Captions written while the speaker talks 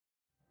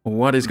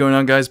What is going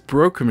on, guys?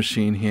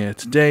 TheBrokenMachine here.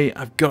 Today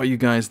I've got you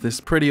guys this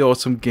pretty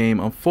awesome game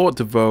on Fort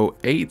Vaux,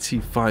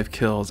 85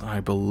 kills I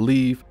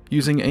believe,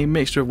 using a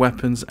mixture of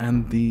weapons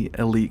and the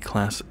elite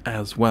class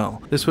as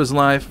well. This was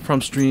live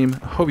from stream.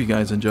 I hope you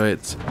guys enjoy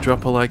it.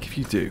 Drop a like if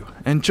you do.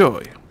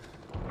 Enjoy!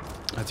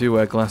 I do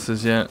wear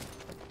glasses, yeah.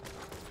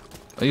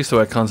 I used to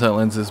wear contact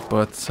lenses,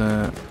 but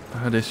I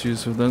had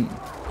issues with them.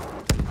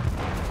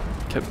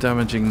 Kept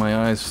damaging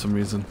my eyes for some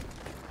reason.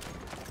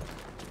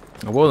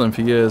 I wore them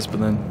for years, but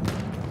then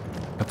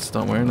had to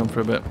start wearing them for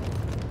a bit.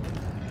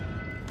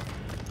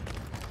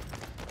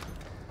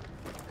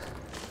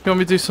 You want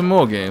me to do some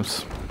more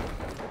games?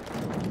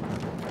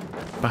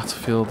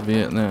 Battlefield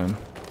Vietnam.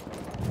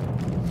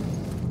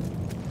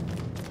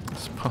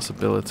 It's a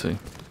possibility.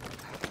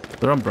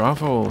 They're on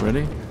Bravo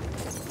already?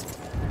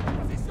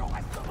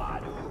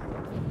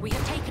 We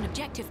have taken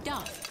objective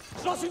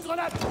Duff.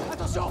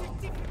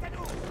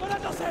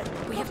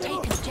 We have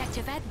taken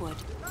objective Edward.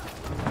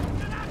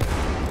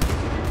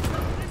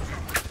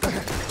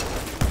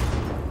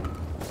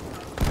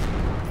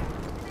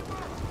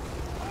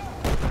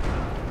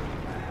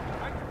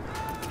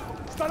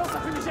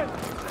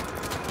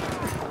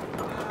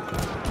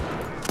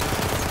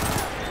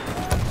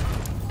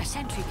 A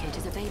sentry kit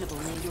is available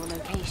near your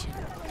location.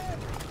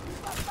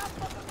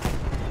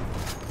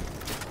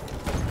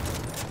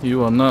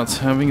 You are not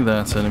having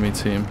that, enemy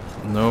team.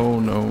 No,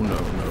 no, no,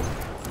 no.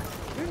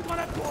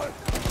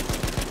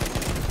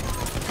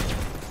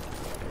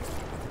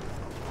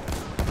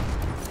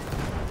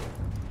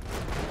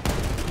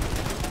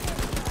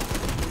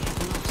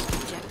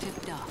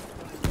 Objective Duff.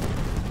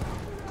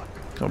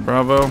 Go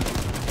Bravo.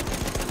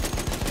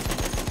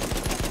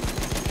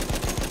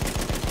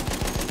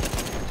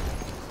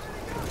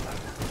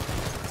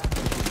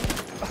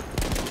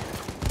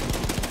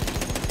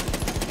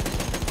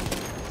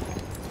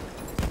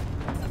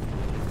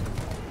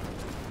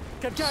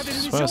 I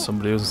swear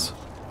somebody was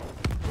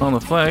on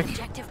the flag.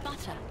 Objective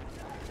Butter.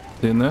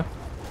 In there.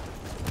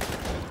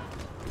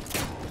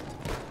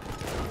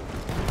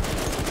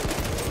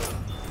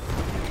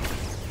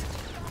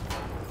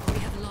 We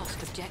have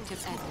lost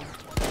objective Edward.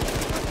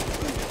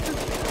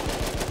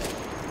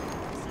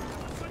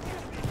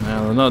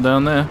 No, they're not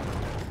down there.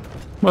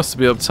 Must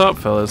be up top,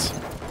 fellas.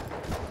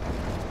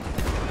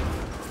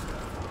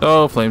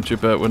 Oh, flame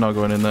trooper, we're not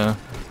going in there.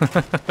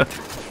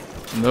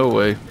 No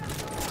way.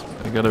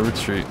 I gotta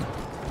retreat.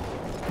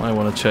 Might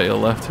want to check your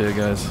left here,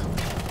 guys.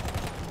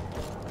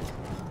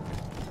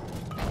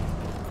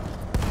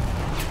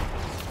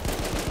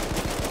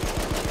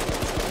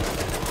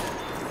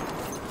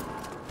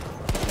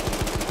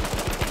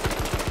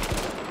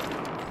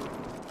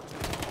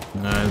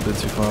 Nah, he's a bit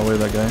too far away,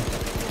 that guy.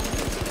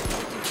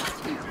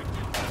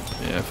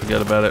 Yeah,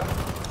 forget about it.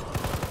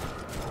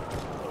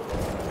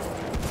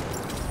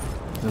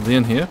 Are they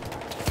in here?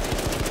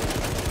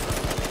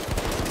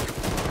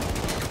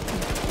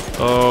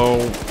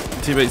 Oh,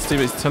 teammates,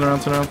 turn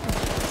around, turn around.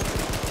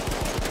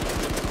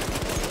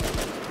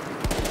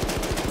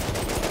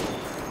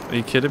 Are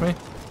you kidding me?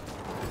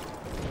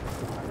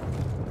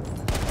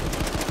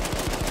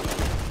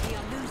 We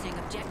are losing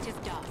objective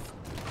Duff.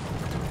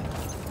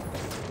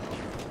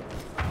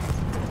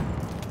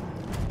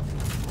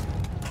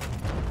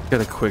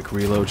 Get a quick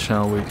reload,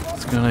 shall we?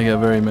 It's gonna get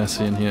very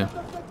messy in here.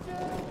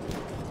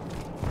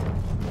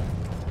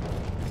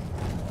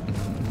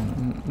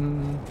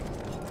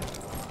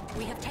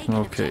 We have taken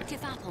Okay.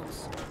 objective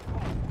Apples.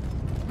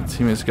 The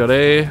teammate's got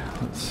A.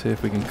 Let's see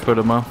if we can cut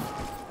him off.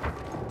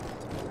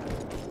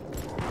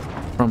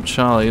 From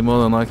Charlie,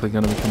 more than likely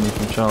going to be coming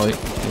from Charlie.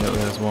 Yeah,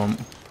 there's one.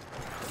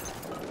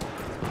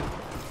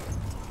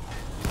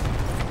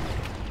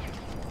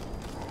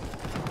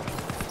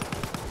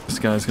 This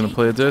guy's going to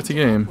play a dirty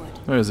game.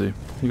 Where is he?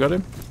 You got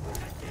him?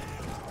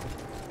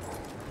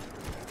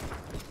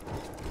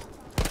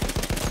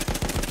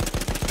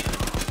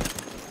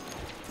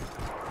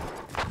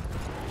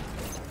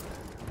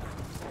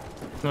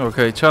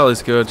 Okay,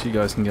 Charlie's good. You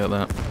guys can get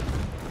that.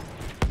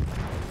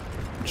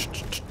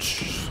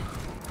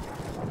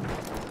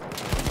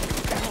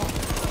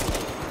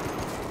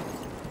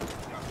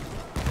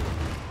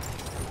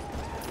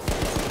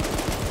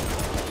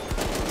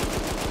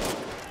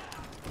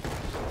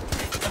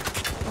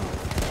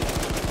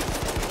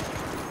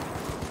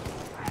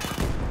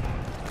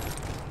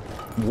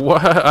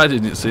 What? I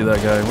didn't see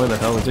that guy. Where the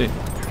hell is he?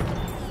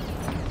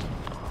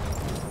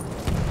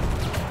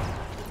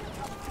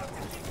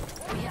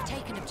 We have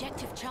taken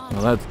objective Charlie.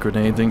 Well, that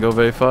grenade didn't go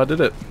very far, did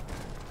it?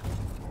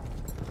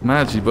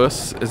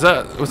 Magibus. Was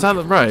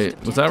that right?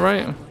 Was that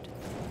right?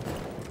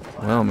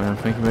 Well, man,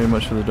 thank you very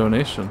much for the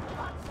donation.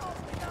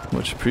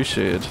 Much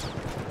appreciated.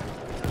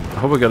 I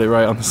hope I got it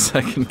right on the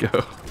second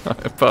go. I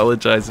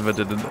apologize if I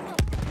didn't.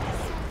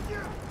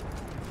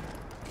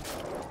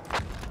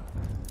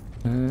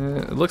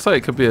 It looks like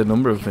it could be a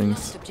number of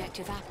things.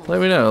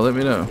 Let me know, let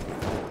me know.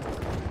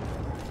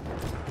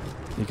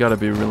 You gotta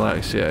be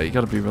relaxed, yeah, you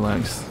gotta be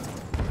relaxed.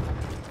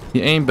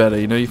 You aim better,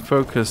 you know, you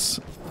focus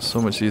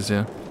so much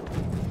easier.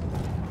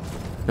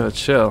 Gotta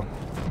chill.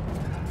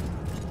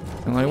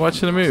 Like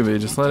watching a movie,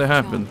 just let it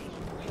happen.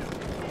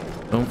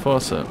 Don't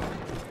force it.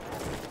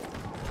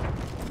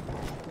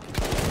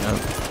 Yep.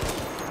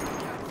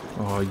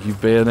 Oh, you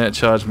bayonet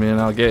charge me and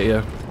I'll get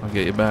you. I'll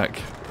get you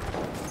back.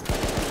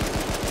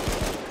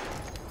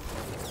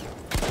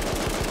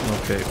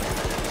 Okay.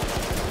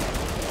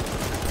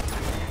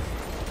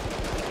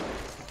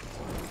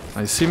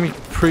 I see me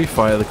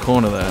pre-fire the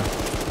corner there.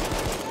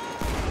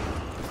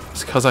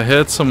 It's because I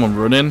heard someone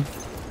running.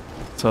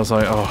 So I was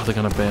like, oh, they're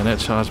gonna bayonet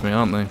charge me,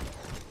 aren't they?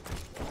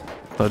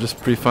 So I just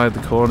pre-fired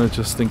the corner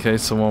just in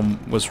case someone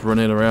was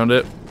running around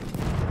it.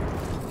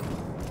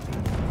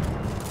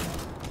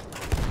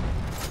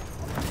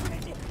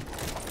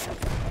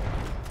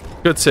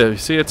 Good tip. You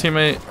see a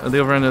teammate at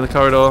the other end of the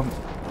corridor?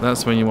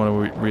 That's when you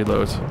want to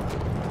reload.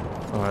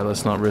 Alright,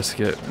 let's not risk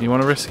it. You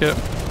want to risk it?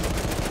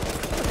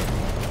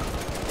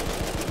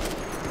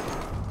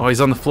 Oh, he's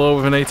on the floor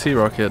with an AT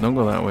rocket. Don't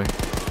go that way.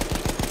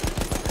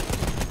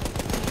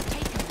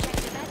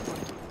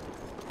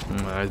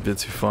 He's a bit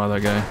too far,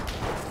 that guy.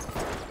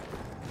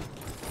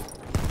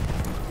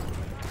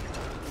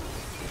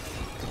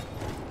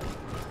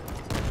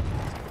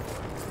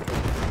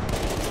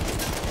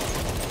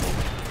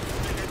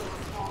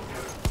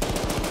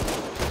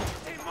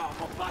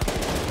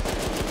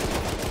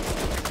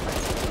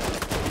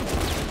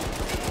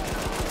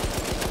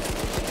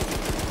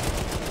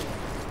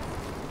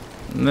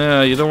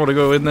 Nah, you don't want to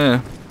go in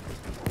there.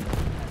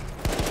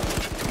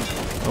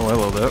 Oh,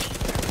 hello there.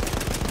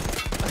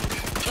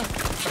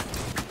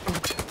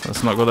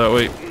 Let's not go that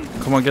way.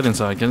 Come on, get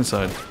inside, get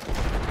inside.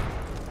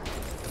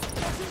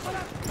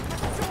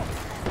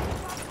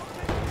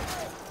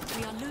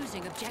 We are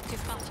losing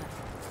objective butter.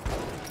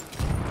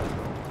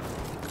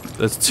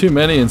 There's too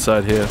many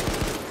inside here.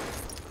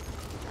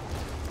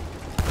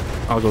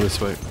 I'll go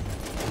this way.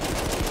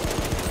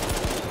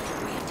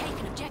 We have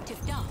taken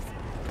objective Duff.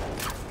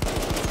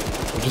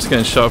 We're just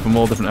getting shot from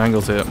all different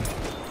angles here.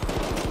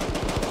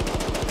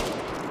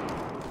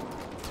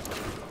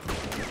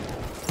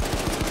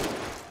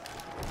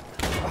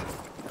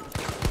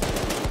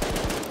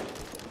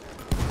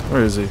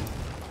 Where is he?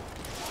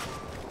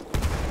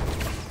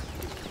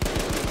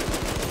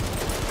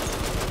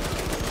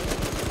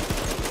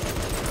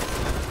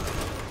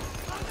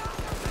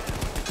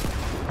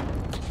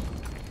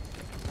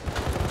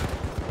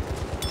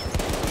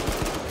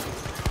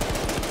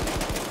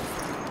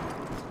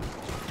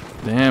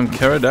 Damn,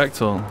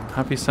 pterodactyl.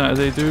 Happy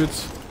Saturday,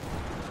 dudes.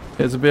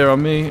 Here's a beer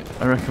on me.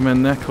 I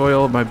recommend Neck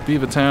Oil by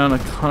Beavertown. I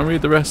can't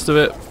read the rest of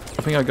it.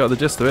 I think I got the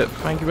gist of it.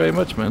 Thank you very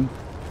much, man.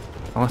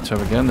 I'll have to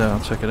have again there.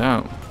 I'll check it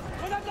out.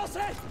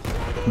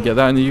 You can get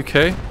that in the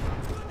UK?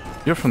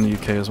 You're from the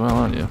UK as well,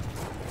 aren't you?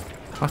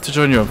 I'll have to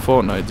join you on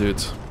Fortnite,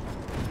 dudes.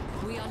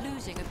 We are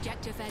losing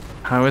objective Edward.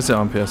 How is it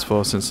on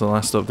PS4 since the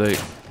last update?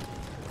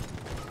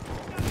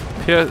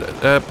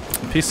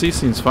 PC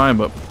seems fine,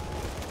 but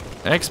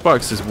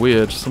Xbox is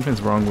weird.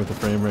 Something's wrong with the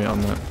frame rate on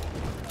that.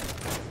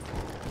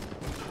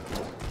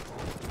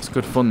 It's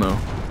good fun though.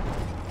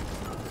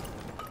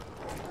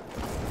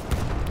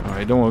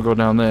 Alright, don't want to go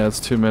down there. It's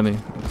too many.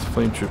 There's a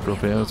flame trooper up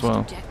here as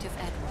well.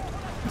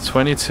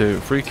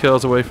 22. 3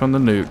 kills away from the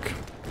nuke.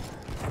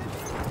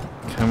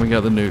 Can we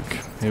get the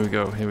nuke? Here we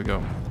go. Here we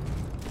go.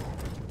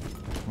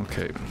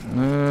 Okay.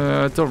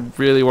 I don't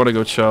really want to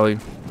go Charlie.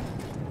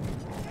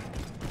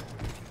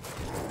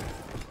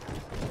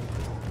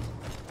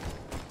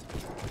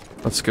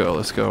 Let's go.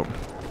 Let's go.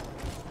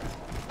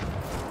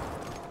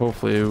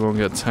 Hopefully we won't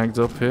get tagged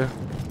up here.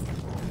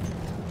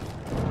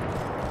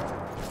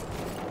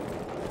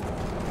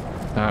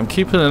 I'm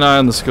keeping an eye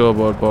on the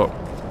scoreboard, but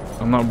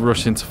I'm not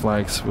rushing to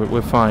flags.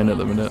 We're fine at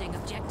the minute.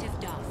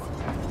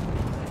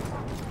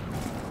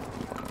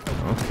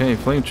 Okay,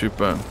 flame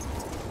trooper.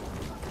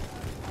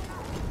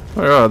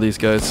 Where are these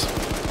guys?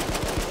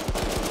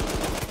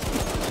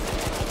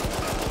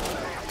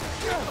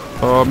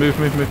 Oh, move,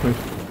 move, move, move.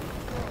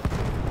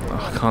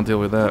 Oh, I can't deal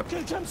with that.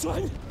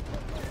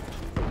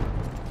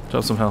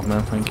 Drop some health,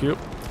 man. Thank you.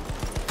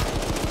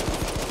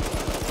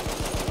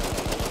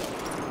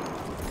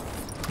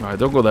 Alright,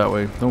 don't go that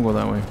way. Don't go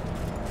that way.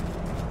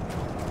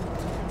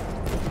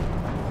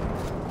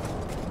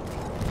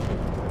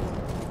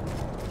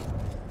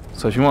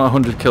 So if you want a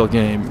 100 kill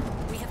game,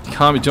 you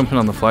can't be jumping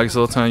on the flags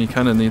all the time. You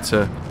kind of need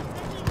to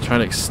try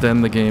and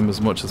extend the game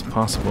as much as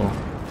possible.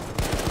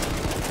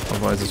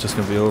 Otherwise it's just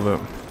going to be over.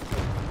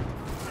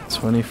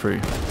 23.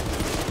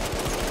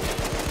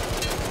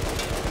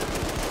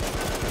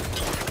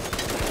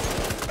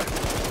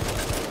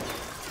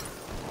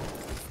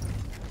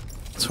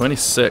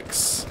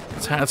 $26.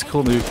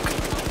 Tactical nuke.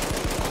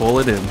 Call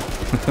it in.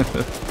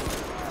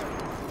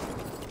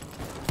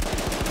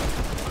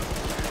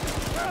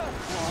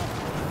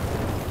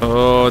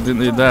 Oh, I didn't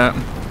need that. We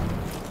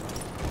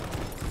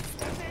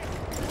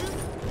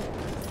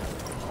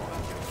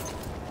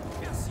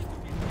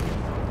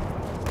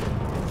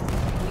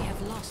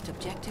have lost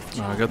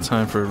objective Oh, I got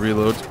time for a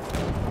reload.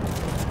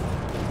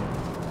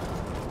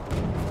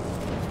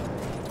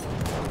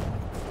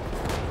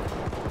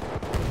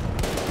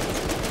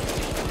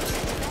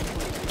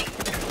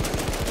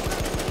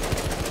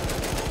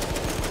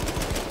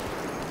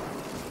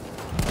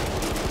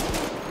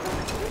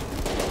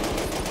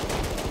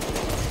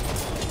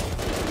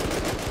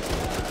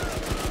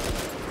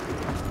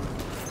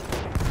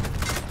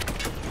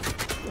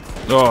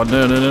 Oh,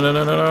 no, no, no, no,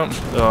 no, no, no.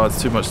 Oh,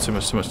 it's too much, too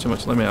much, too much, too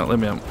much. Let me out, let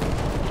me out.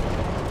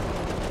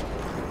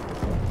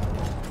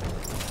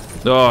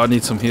 Oh, I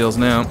need some heals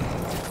now.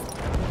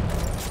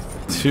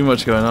 Too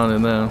much going on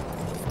in there.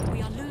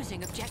 We are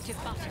losing objective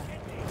butter.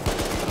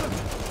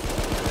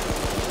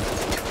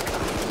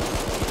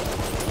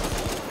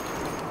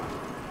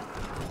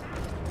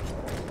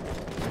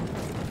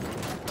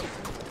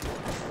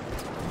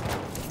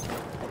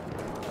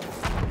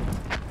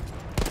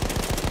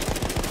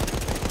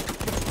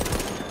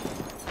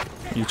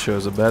 You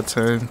chose a bad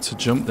time to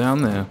jump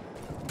down there.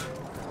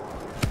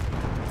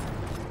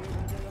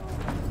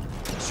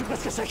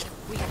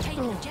 We have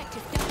taken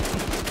objective Delta.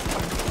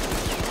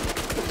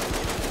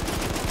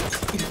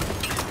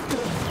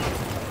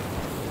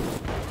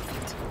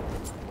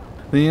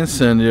 The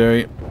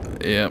incendiary.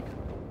 Yep.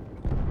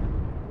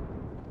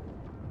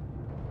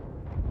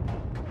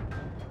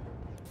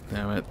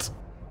 Damn it.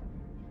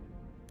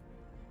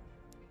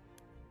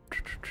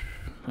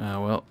 Ah,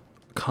 well.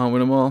 Can't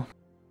win them all.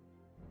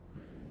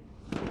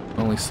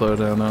 Only slow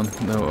down on,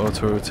 no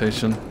auto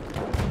rotation.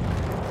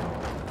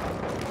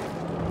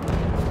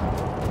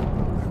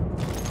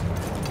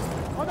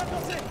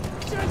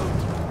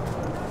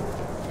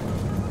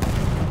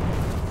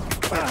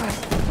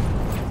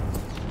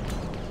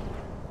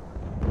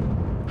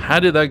 How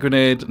did that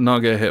grenade not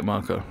get a hit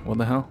marker? What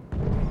the hell?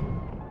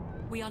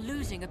 We are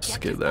losing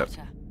objective Skip that.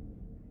 butter.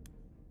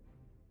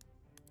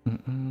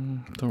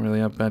 Don't really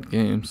have bad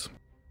games.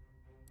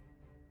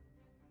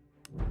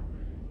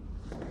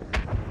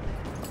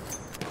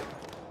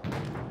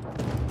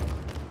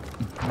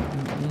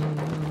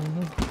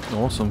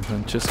 Awesome,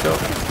 Francisco.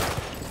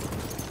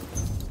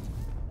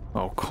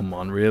 Oh, come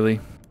on, really?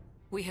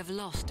 We have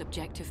lost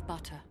objective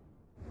butter.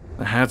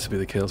 That had to be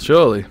the kill,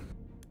 surely.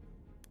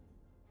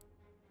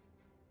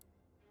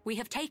 We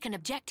have taken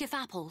objective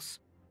apples.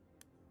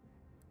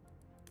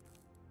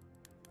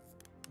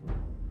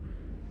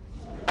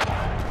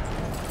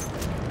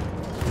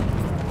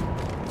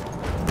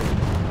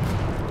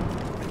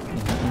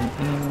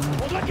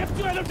 On doit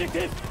capturer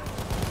l'objectif.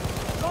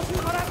 Lance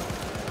une grenade.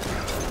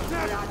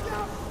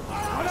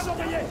 Grenade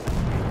envoyée.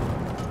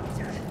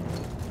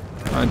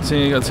 19,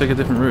 you gotta take a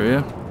different route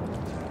here.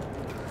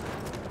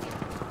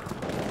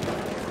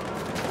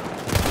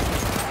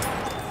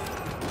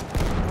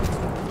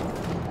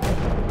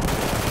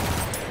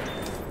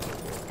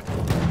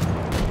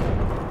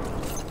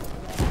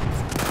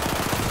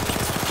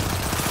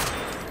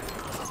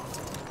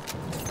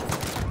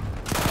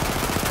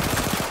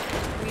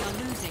 We are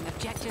losing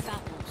objective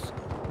apples.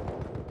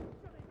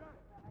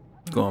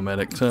 Go on,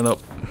 medic, turn up.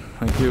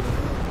 Thank you.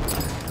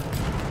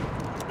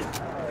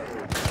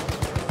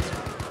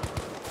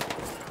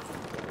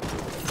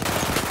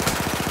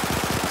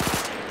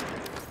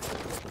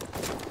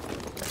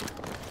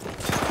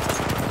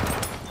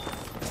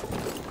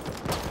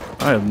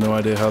 I have no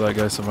idea how that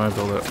guy survived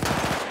all that.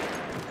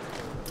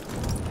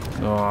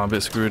 Oh, I'm a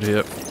bit screwed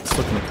here.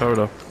 Stuck in the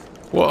corridor.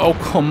 What? Oh,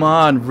 come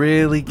on.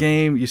 Really,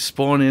 game? You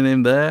spawning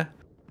him there?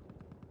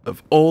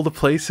 Of all the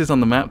places on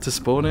the map to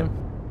spawn him?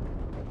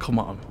 Come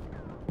on.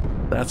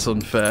 That's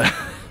unfair.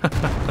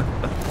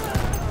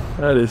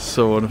 That is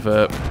so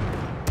unfair.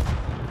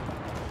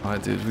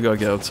 Alright, dude. We gotta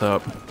get up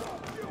top. We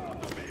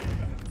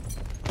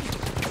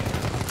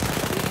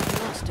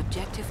have lost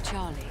objective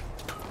Charlie.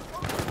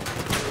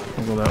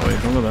 Don't go that way.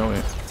 Don't go that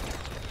way.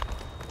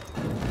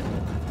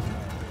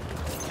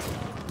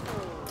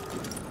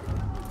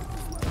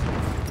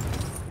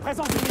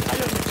 Présence d'une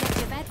mitrailleuse.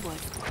 Objective Edward.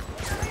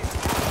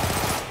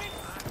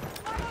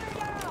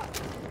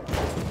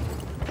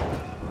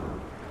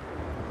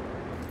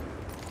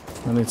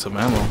 I need some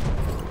ammo.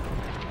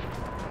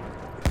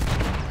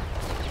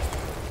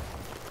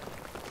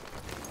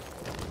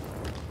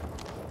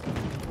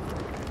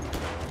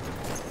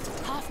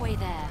 Halfway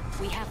there,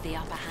 we have the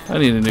upper hand. I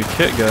need a new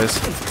kit, guys.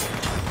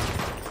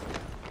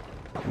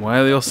 Why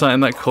are they all sat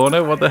in that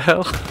corner? What the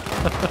hell?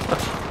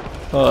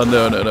 Oh,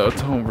 no, no, no.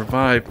 Don't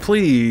revive.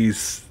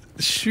 Please.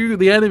 Shoot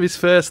the enemies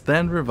first,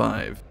 then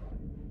revive.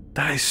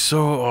 That is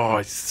so... Oh,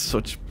 it's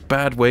such a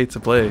bad way to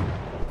play.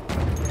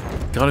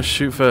 Gotta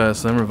shoot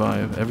first, then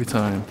revive. Every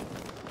time.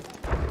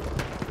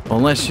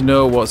 Unless you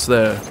know what's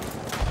there.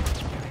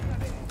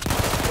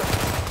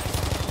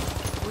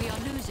 We are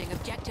losing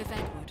objective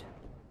Edward.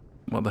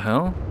 What the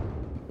hell?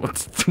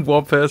 What's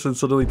one person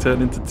suddenly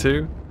turned into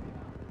two?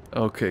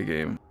 Okay,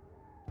 game.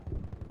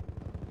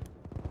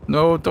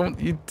 No, don't...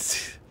 You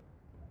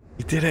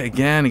did it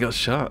again. He got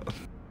shot.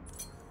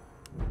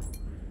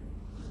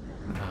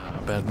 Ah,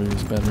 bad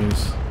moves, bad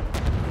moves.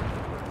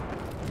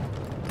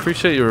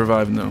 Appreciate you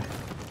reviving though.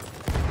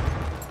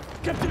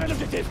 Capturez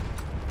l'objectif.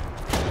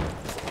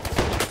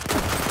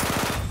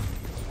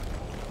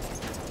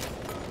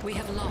 We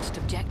have lost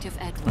objective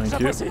Edward.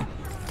 Thank you. J'apprécie.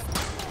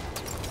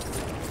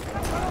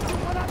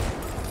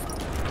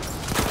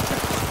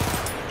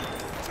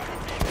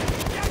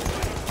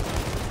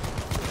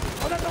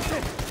 Grenade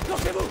lancée.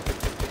 Lancez-vous.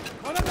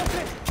 Grenade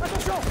lancée.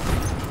 Attention.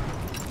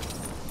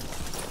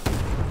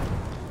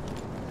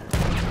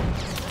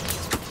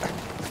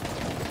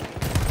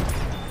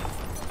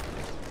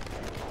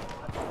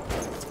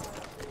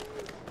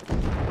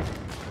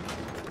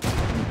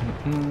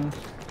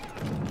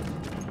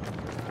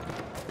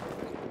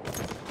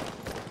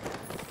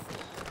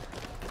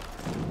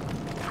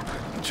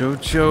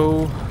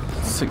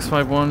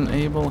 Jojo651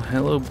 Abel,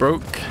 hello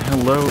Broke,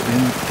 hello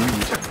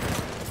indeed.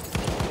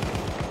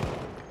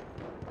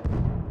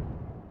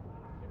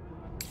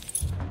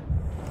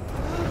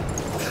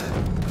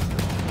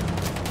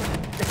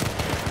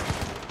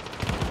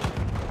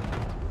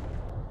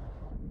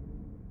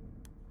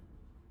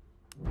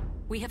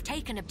 We have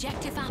taken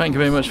objective. Thank you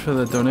very much for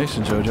the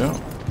donation, Jojo.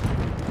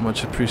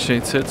 Much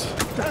appreciated.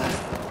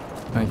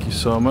 Thank you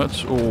so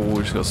much. Oh,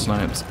 we just got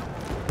sniped.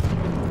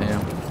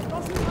 Damn.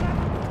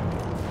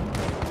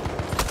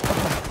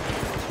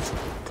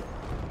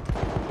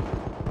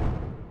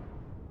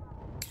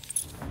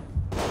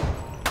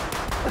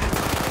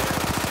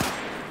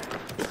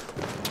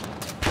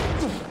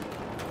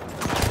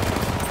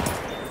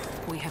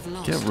 We have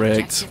lost. Get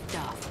rigged.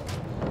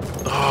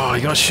 Oh,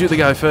 you gotta shoot the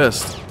guy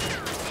first.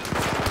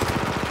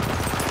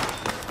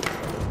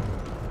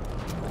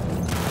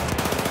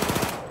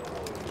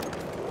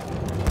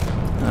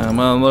 I'm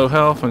on low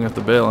health, I'm gonna have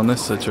to bail on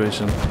this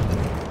situation.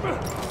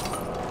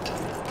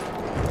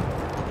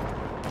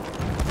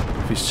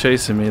 If he's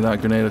chasing me,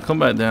 that grenade will come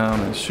back down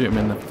and shoot him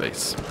in the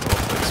face.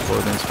 Oh,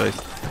 explode in his face.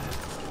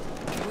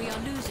 We are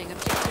losing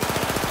objective.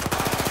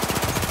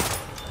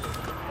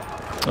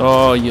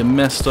 Oh, you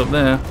messed up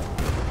there.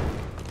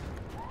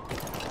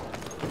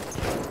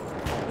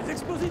 Les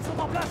explosifs sont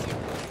en place.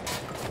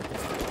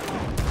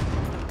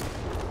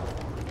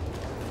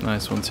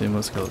 Nice one, team.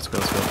 Let's go, let's go,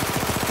 let's go.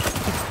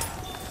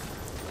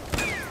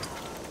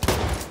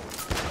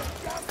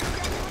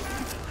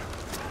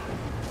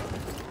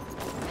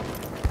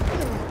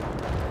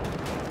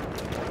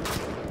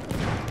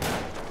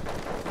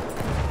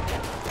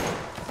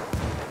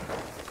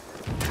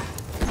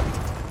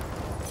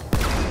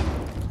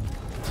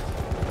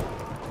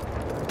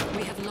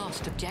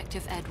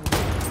 Objective Edward.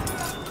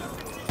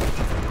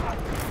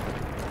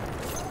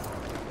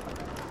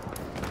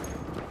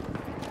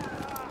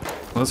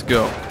 Let's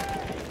go.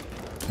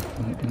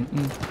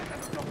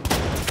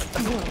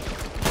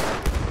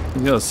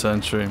 You got a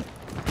sentry.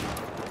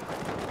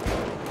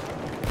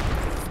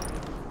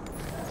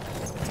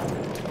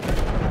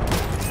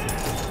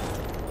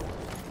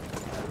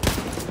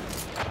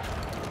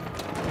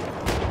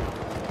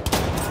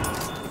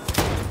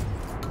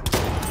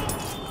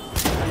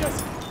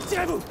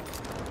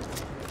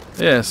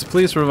 Yes,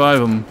 please revive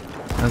him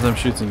as I'm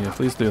shooting you.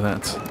 Please do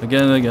that.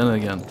 Again and again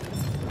and again.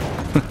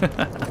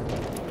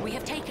 We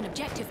have taken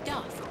objective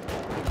Duff.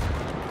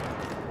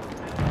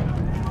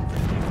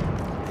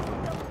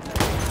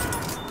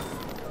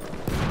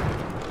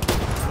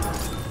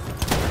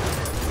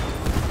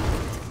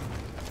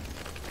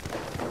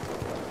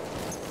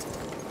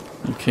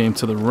 You came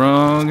to the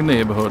wrong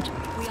neighborhood.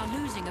 We are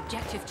losing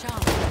objective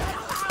Charlie.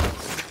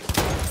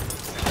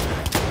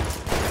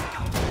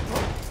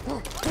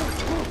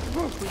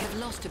 We have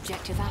lost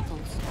objective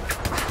apples.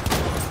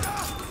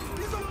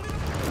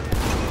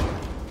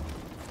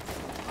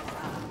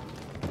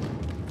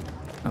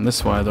 And this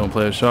is why I don't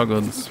play with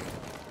shotguns.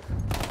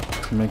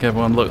 Make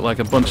everyone look like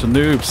a bunch of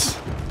noobs.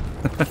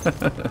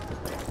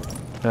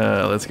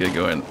 Let's get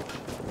going.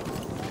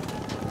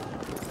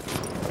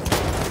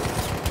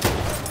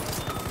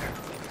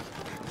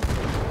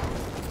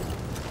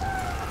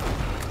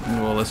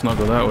 Well, let's not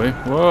go that way.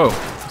 Whoa,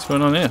 what's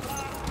going on here?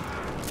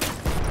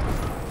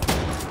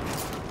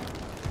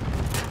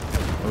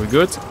 Are we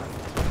good?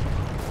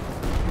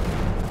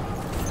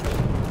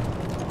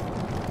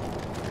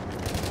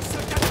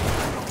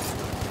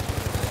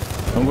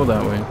 Don't go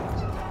that way.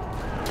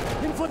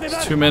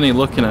 There's too many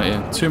looking at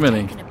you. Too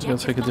many. You gotta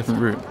take a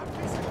different route.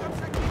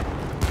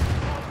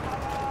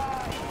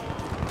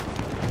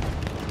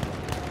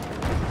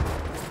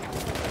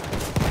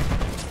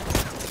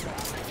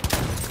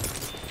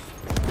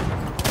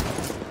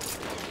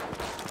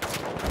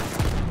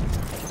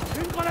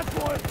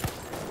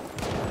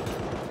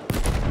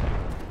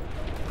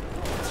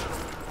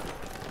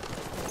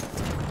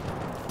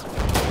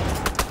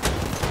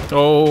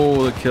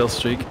 Oh, the kill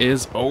streak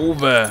is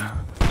over.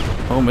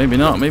 Oh, maybe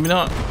not, maybe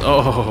not.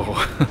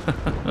 Oh.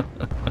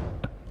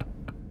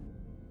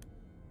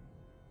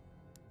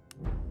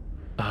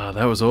 Ah,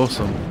 that was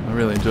awesome. I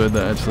really enjoyed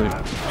that actually.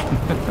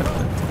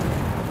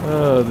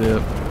 Oh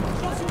dear.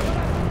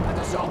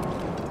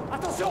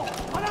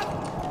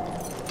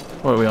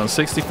 What are we on?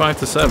 65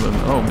 to 7.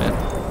 Oh man.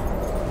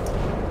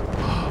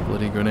 Oh,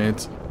 bloody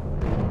grenades.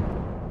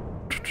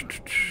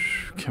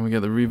 Can we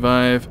get the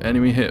revive?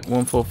 Enemy hit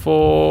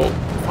 144,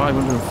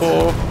 504.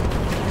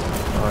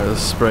 Alright,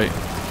 let's spray.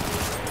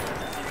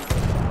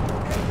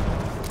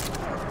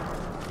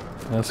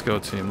 Let's go,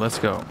 team. Let's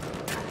go.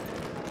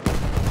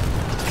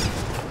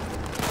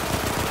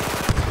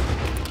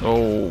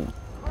 Oh,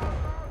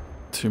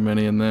 too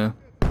many in there.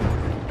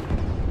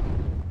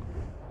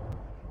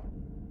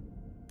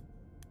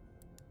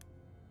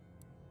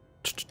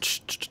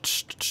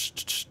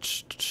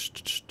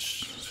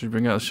 Should we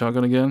bring out the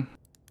shotgun again?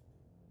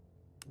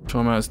 Show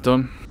him how it's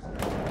done.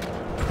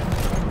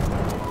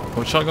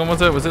 What shotgun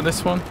was it? Was it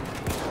this one?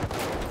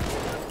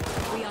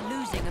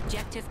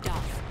 objective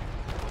Duff.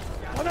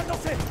 Grenade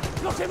lancée.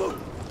 Lancez-vous.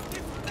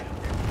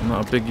 I'm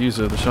not a big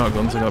user of the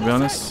shotguns, I gotta be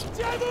honest.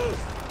 Tirez-vous.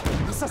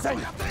 Ça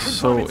saigne.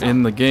 So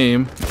in the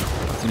game,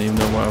 I didn't even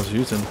know what I was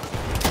using.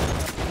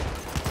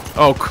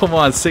 Oh come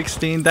on,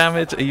 16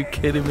 damage? Are you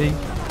kidding me?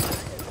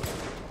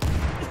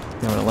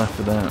 Yeah, I laughed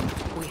at that.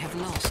 We have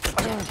lost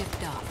objective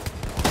Duff.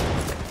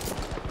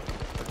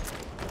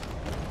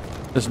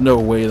 There's no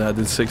way that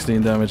did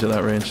 16 damage at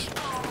that range.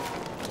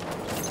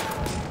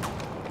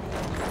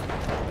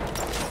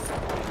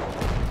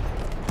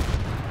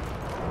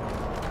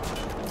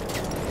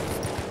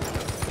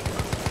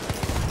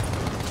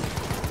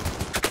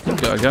 You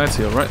got a guy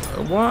to your right.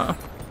 What?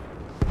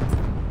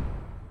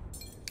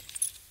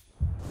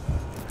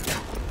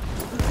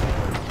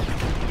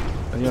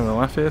 Are you having a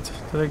laugh here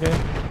today,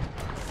 game?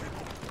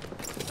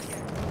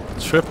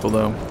 Triple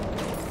though.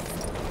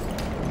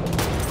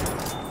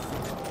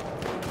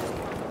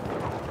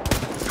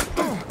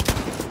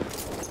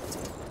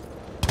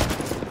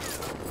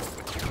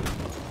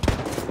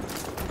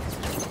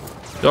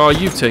 Oh,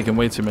 you've taken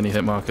way too many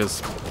hit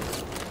markers.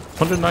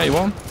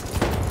 191?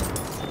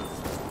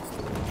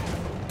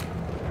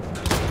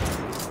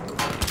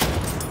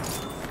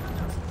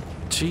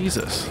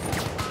 Jesus.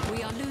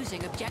 We are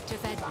losing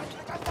objective Edward.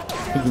 I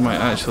think you might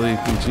actually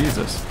be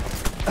Jesus.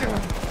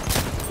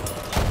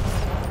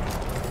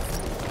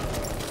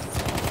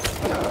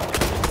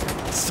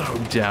 So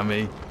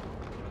jammy.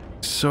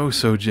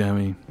 So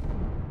jammy.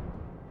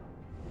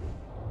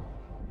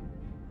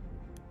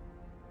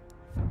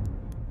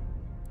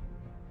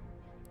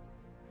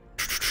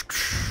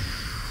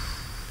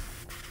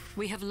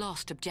 We have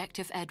lost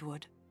objective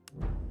Edward.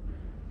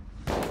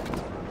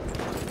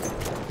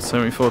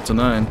 74 to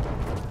 9.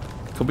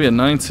 Could be a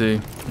 90. I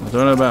don't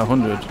know about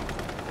 100.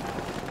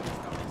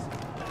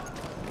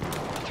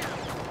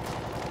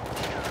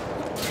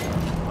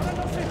 Grenade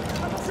lancée.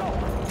 Attention.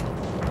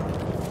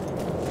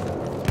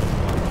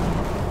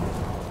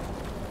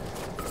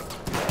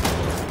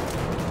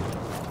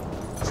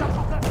 Charge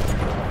en place.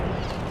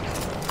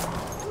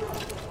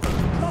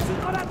 Lance une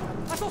grenade.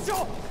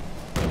 Attention.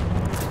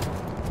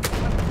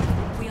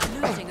 We are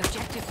losing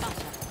objective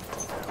Butter.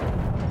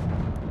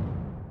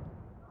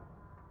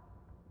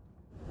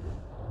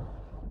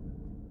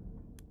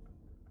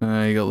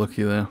 You got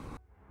lucky there.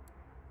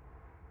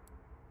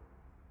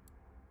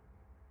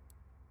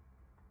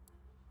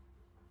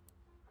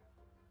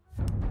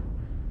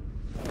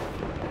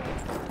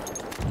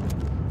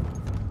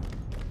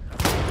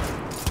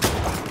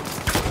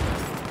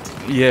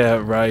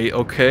 Yeah, right,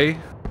 okay.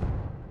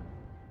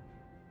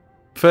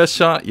 First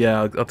shot,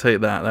 yeah, I'll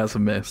take that. That's a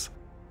miss.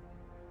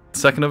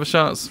 Second of a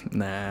shots?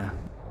 Nah.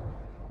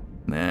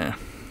 Nah.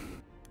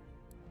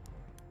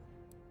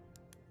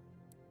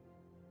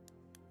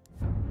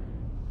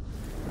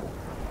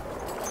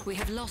 We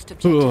have lost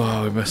objective.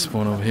 Oh, we missed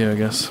one over here, I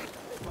guess.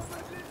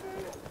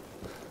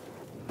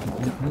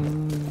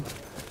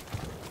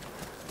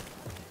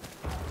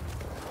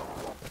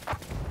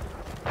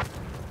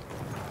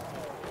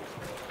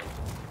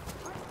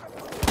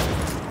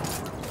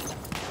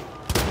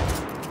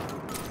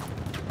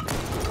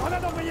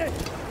 Grenade envoyée.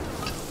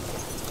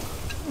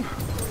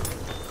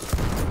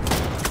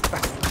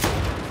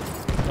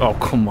 Oh,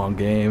 come on,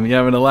 game. You're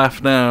having a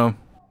laugh now.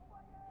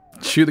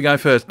 Shoot the guy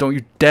first. Don't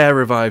you dare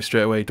revive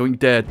straight away. Don't you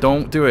dare.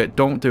 Don't do it.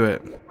 Don't do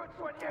it.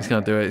 He's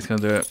gonna do it. He's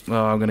gonna do it.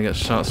 Oh, I'm gonna get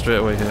shot straight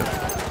away here.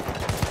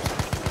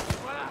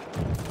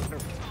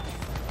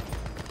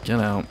 Get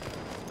out.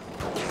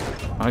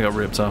 I got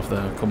ripped off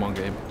there. Come on,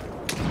 game.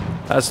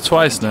 That's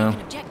twice now.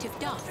 Objective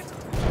Duff.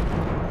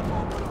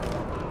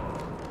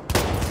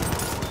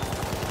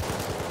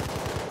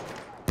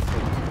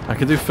 I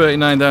can do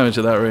 39 damage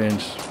at that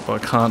range,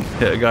 but I can't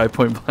hit a guy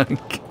point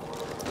blank.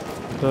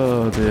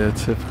 Oh dear,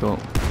 typical.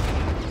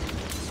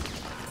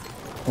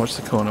 Watch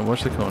the corner,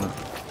 watch the corner.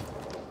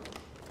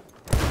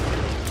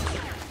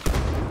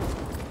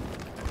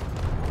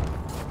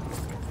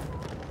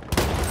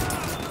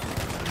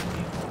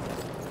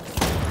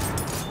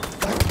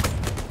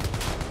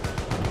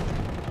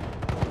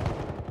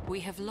 We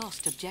have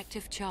lost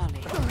objective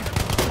Charlie.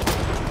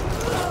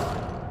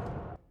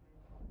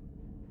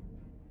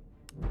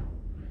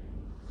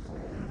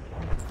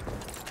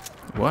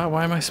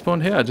 Why am I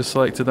spawned here? I just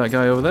selected that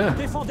guy over there.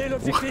 Défendez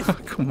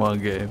l'objectif. Come on,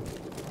 game.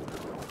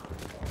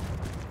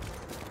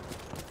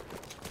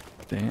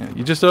 Damn,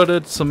 you just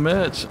ordered some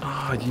merch.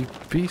 Ah, you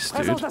beast,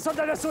 dude. Présente un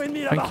soldat d'assaut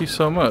ennemi là-bas. Thank you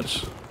so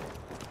much.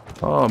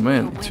 Oh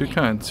man, too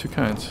kind, too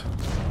kind.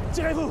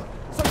 Tirez-vous.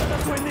 Soldat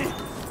d'assaut ennemi.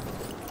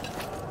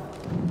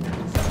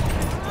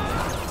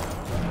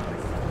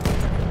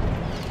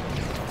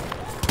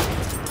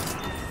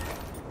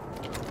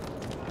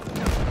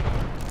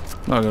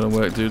 Not gonna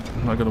work, dude.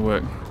 Not gonna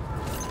work.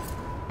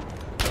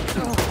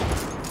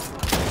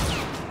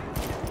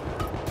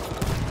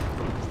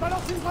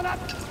 Balance une grenade.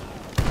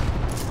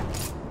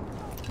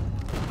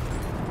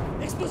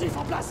 Explosif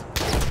en place.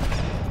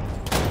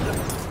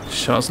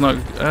 Shot's not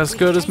as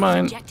good as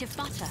mine. Objective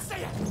Butter.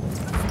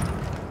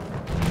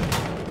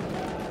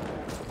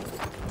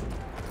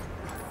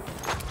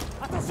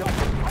 Attention,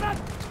 grenade.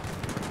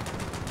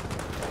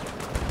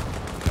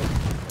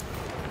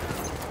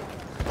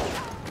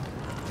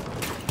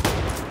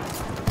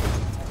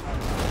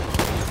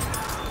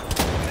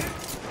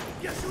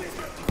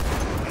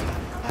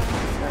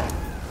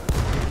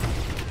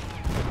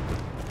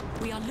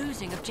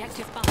 losing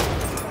objective Butter.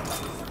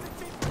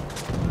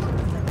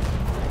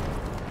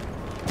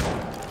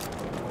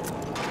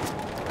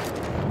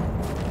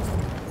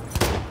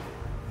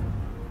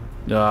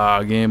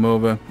 Ah, game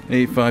over.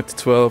 85 to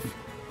 12.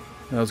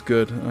 That was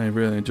good. I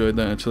really enjoyed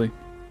that actually.